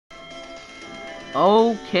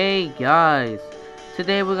Okay, guys.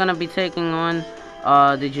 Today we're gonna be taking on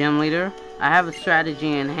the gym leader. I have a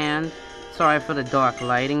strategy in hand. Sorry for the dark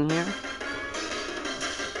lighting here.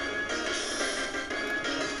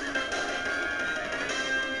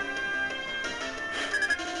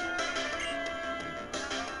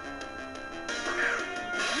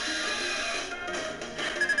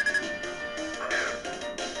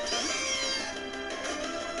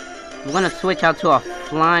 We're gonna switch out to a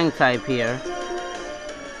flying type here.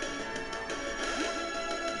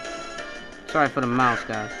 Sorry for the mouse,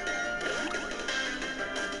 guys.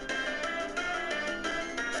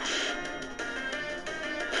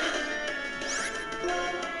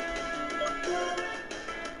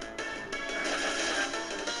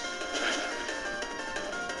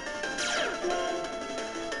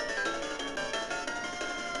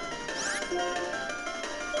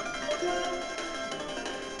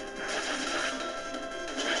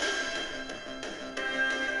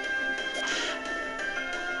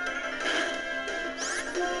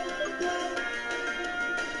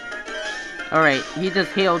 Alright, he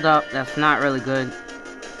just healed up. That's not really good.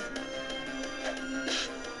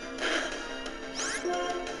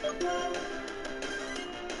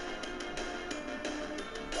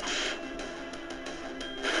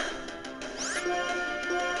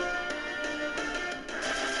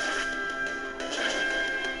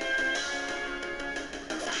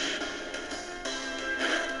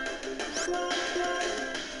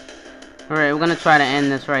 Alright, we're gonna try to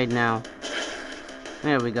end this right now.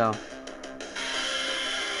 There we go.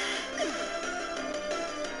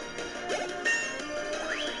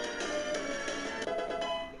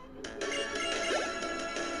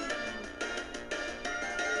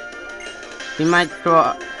 He might throw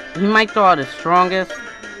out the strongest.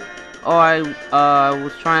 Oh, I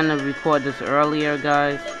was trying to record this earlier,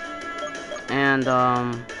 guys. And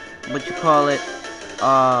what you call it?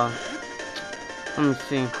 Let me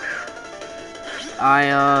see.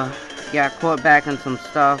 I got caught back in some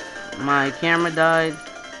stuff. My camera died.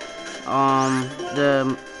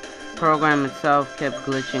 The program itself kept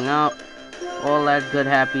glitching up. All that good,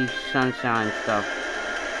 happy, sunshine stuff.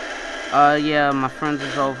 Yeah, my friends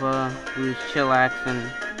was over. We was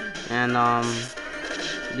chillaxing. And,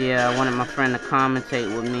 yeah, I wanted my friend to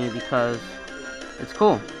commentate with me because it's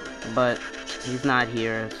cool. But he's not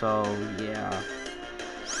here, so, yeah.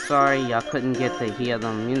 Sorry, I couldn't get to hear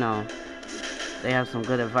them, you know. They have some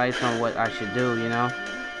good advice on what I should do, you know.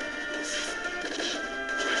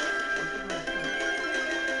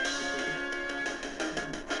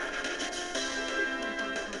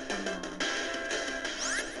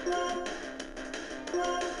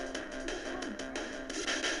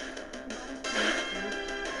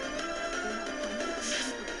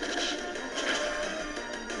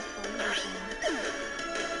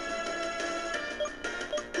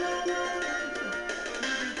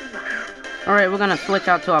 Alright, we're gonna switch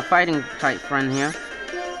out to our fighting type friend here.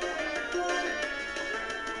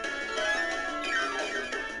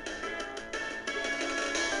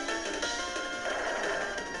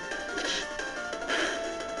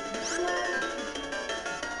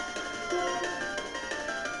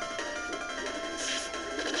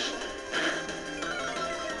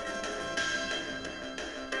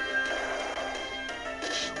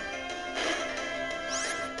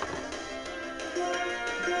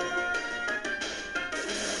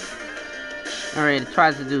 Alright, it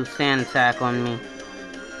tries to do sand attack on me.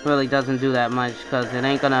 Really doesn't do that much because it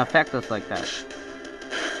ain't gonna affect us like that.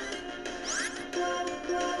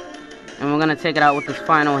 And we're gonna take it out with this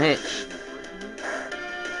final hit.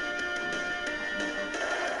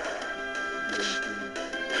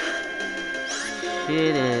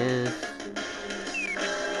 Shit is.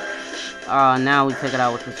 Now we take it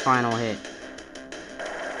out with this final hit.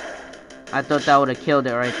 I thought that would have killed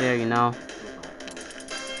it right there, you know.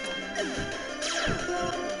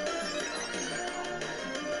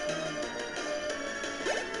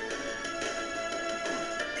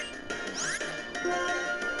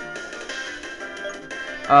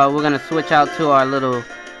 We're gonna switch out to our little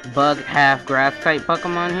bug half grass type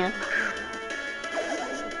Pokemon here.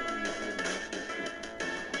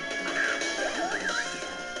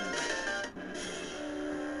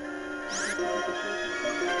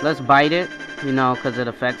 Let's bite it, you know, because it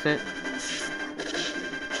affects it.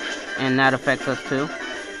 And that affects us too.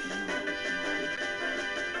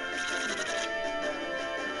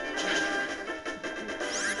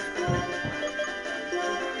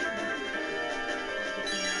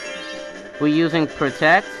 We're using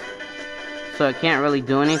Protect, so it can't really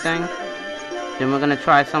do anything. Then we're gonna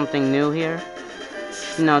try something new here.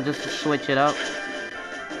 You know, just to switch it up.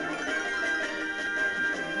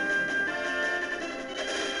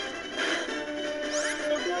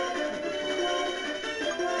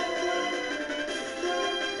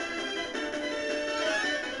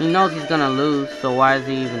 He knows he's gonna lose, so why is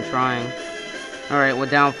he even trying? Alright, we're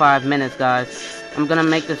down 5 minutes, guys. I'm gonna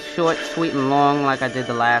make this short, sweet, and long like I did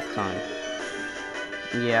the last time.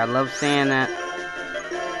 Yeah, I love saying that.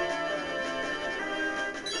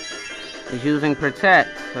 He's using Protect,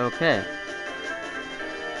 okay.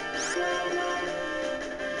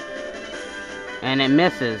 And it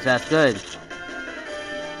misses, that's good.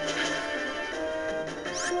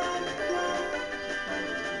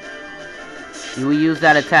 You will use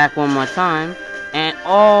that attack one more time. And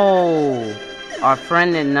oh! Our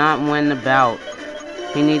friend did not win the bout.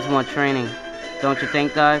 He needs more training. Don't you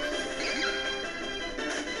think, guys?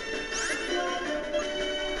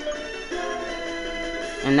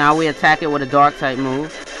 And now we attack it with a dark type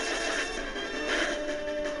move.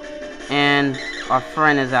 And our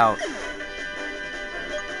friend is out.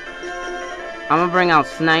 I'm gonna bring out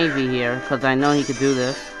Snivy here, because I know he could do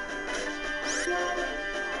this.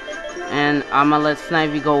 And I'm gonna let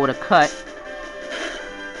Snivy go with a cut.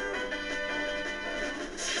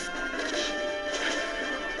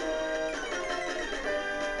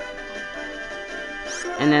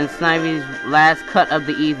 And then Snivy's last cut of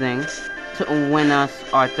the evening to win us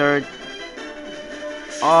our third.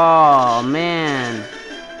 Oh man,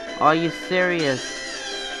 are you serious?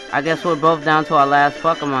 I guess we're both down to our last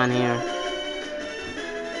Pokemon here.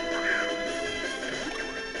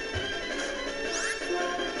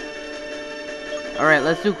 Alright,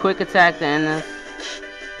 let's do quick attack to end this.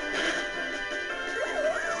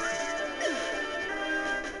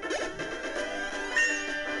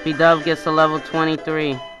 P-Dove gets to level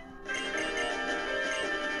 23.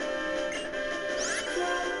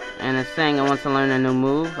 And it's saying it wants to learn a new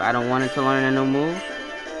move. I don't want it to learn a new move.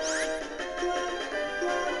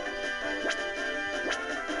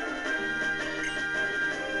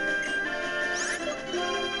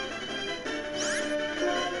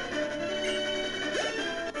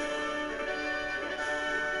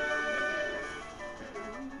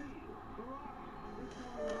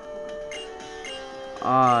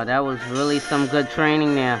 Oh, that was really some good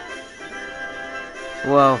training there.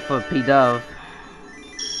 Well, for P-Dove.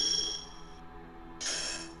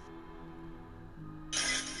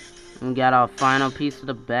 We got our final piece of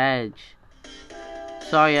the badge.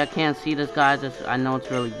 Sorry, I can't see this, guys. I know it's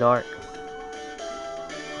really dark.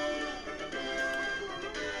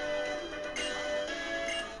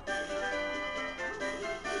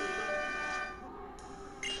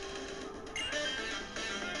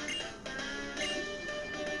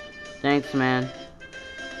 Thanks, man.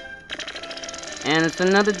 And it's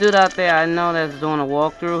another dude out there I know that's doing a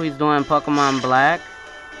walkthrough. He's doing Pokemon Black.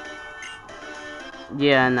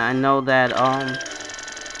 Yeah, and I know that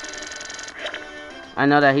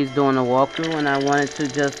he's doing a walkthrough, and I wanted to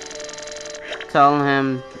just tell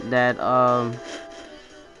him that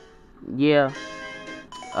yeah,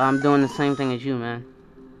 I'm doing the same thing as you, man.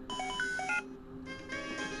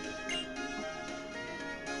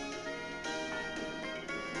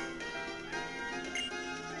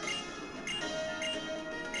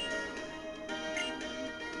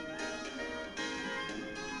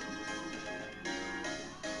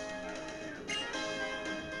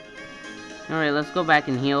 Alright, let's go back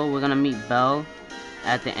and heal. We're gonna meet Belle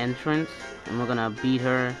at the entrance, and we're gonna beat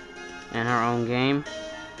her in her own game.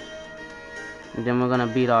 And then we're gonna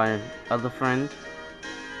beat our other friend.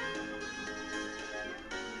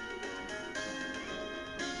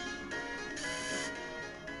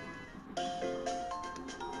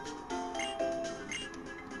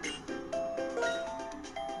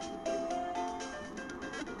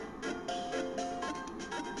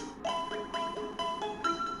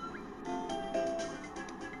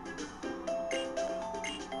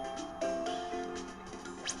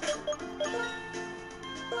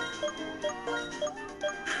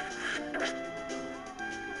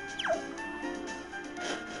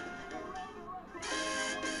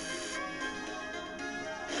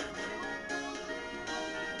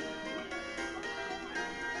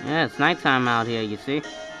 Yeah, it's nighttime out here, you see.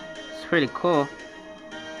 It's pretty cool.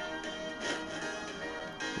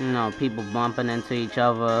 You know, people bumping into each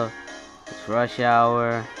other. It's rush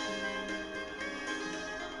hour.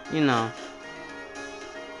 You know.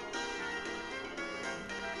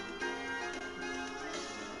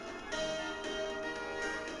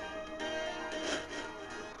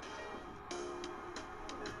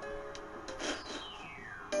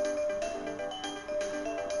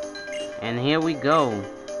 And here we go.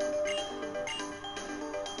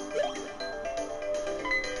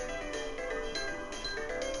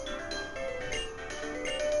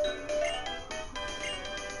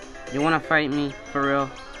 You wanna fight me? For real?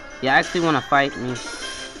 You actually wanna fight me?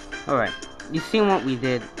 Alright. you seen what we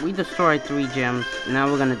did. We destroyed 3 gyms.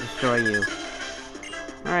 Now we're gonna destroy you.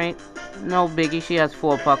 Alright. No biggie. She has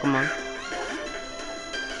 4 Pokemon.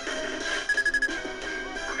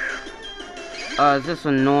 Is this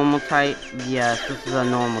a normal type? Yes, this is a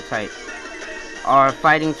normal type. Our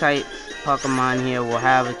fighting type Pokemon here will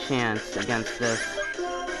have a chance against this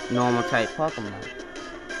normal type Pokemon.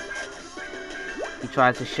 He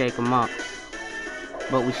tries to shake him up,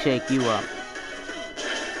 but we shake you up.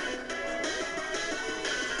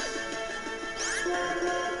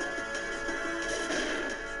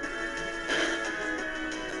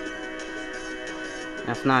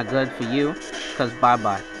 That's not good for you, because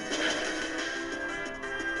bye-bye.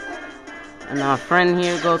 And our friend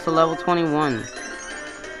here goes to level 21.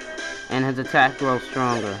 And his attack grows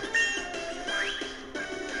stronger.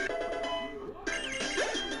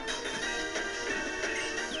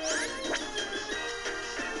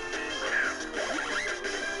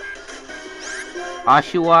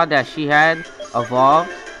 Oshawott that she had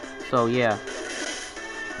evolved. So yeah.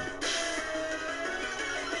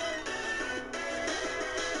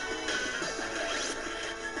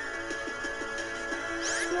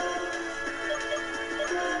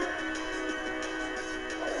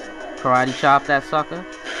 Karate chop that sucker.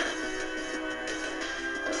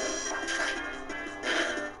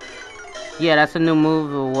 Yeah, that's a new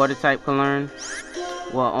move a water type can learn.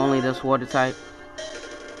 Well, only this water type.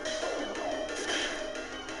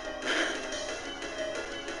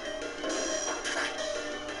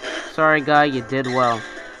 Sorry guy, you did well.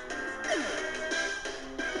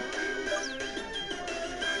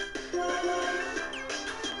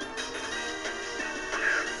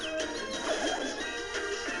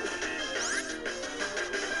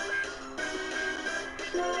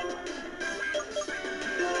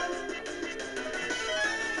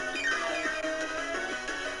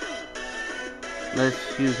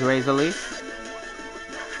 Let's use Razor Leaf.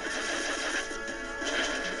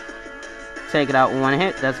 Take it out with 1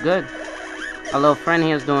 hit. That's good. Our little friend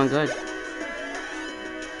here is doing good.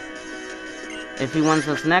 If he wins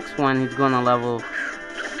this next one, he's going to level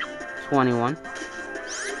 21.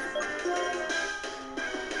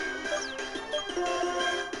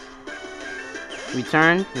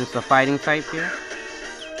 Return. It's a fighting type here.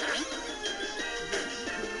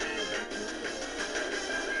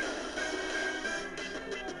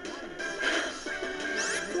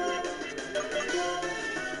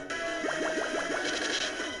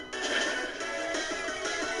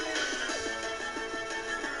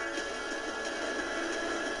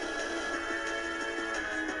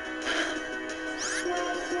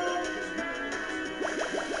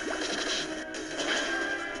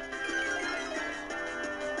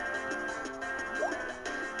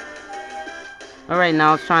 Alright,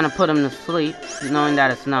 now it's trying to put him to sleep, knowing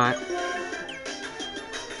that it's not.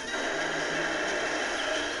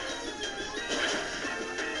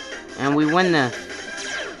 And we win this.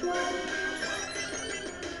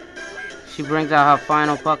 She brings out her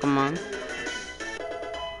final Pokemon.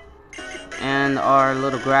 And our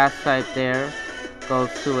little grass type there goes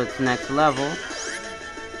to its next level.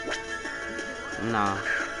 No.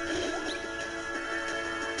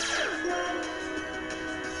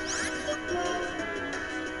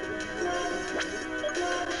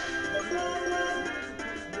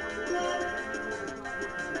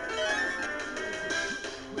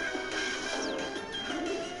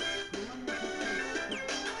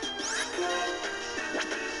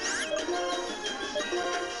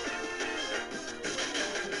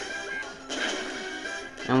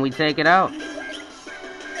 And we take it out.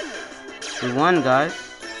 We won, guys.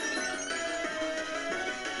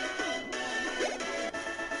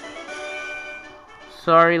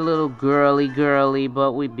 Sorry, little girly,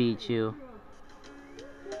 but we beat you.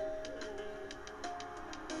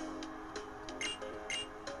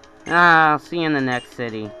 I'll see you in the next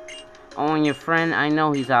city. Oh, and your friend, I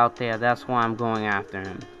know he's out there. That's why I'm going after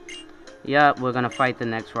him. Yup, we're gonna fight the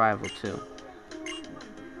next rival, too.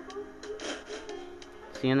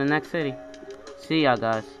 See you in the next city. See ya,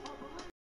 guys.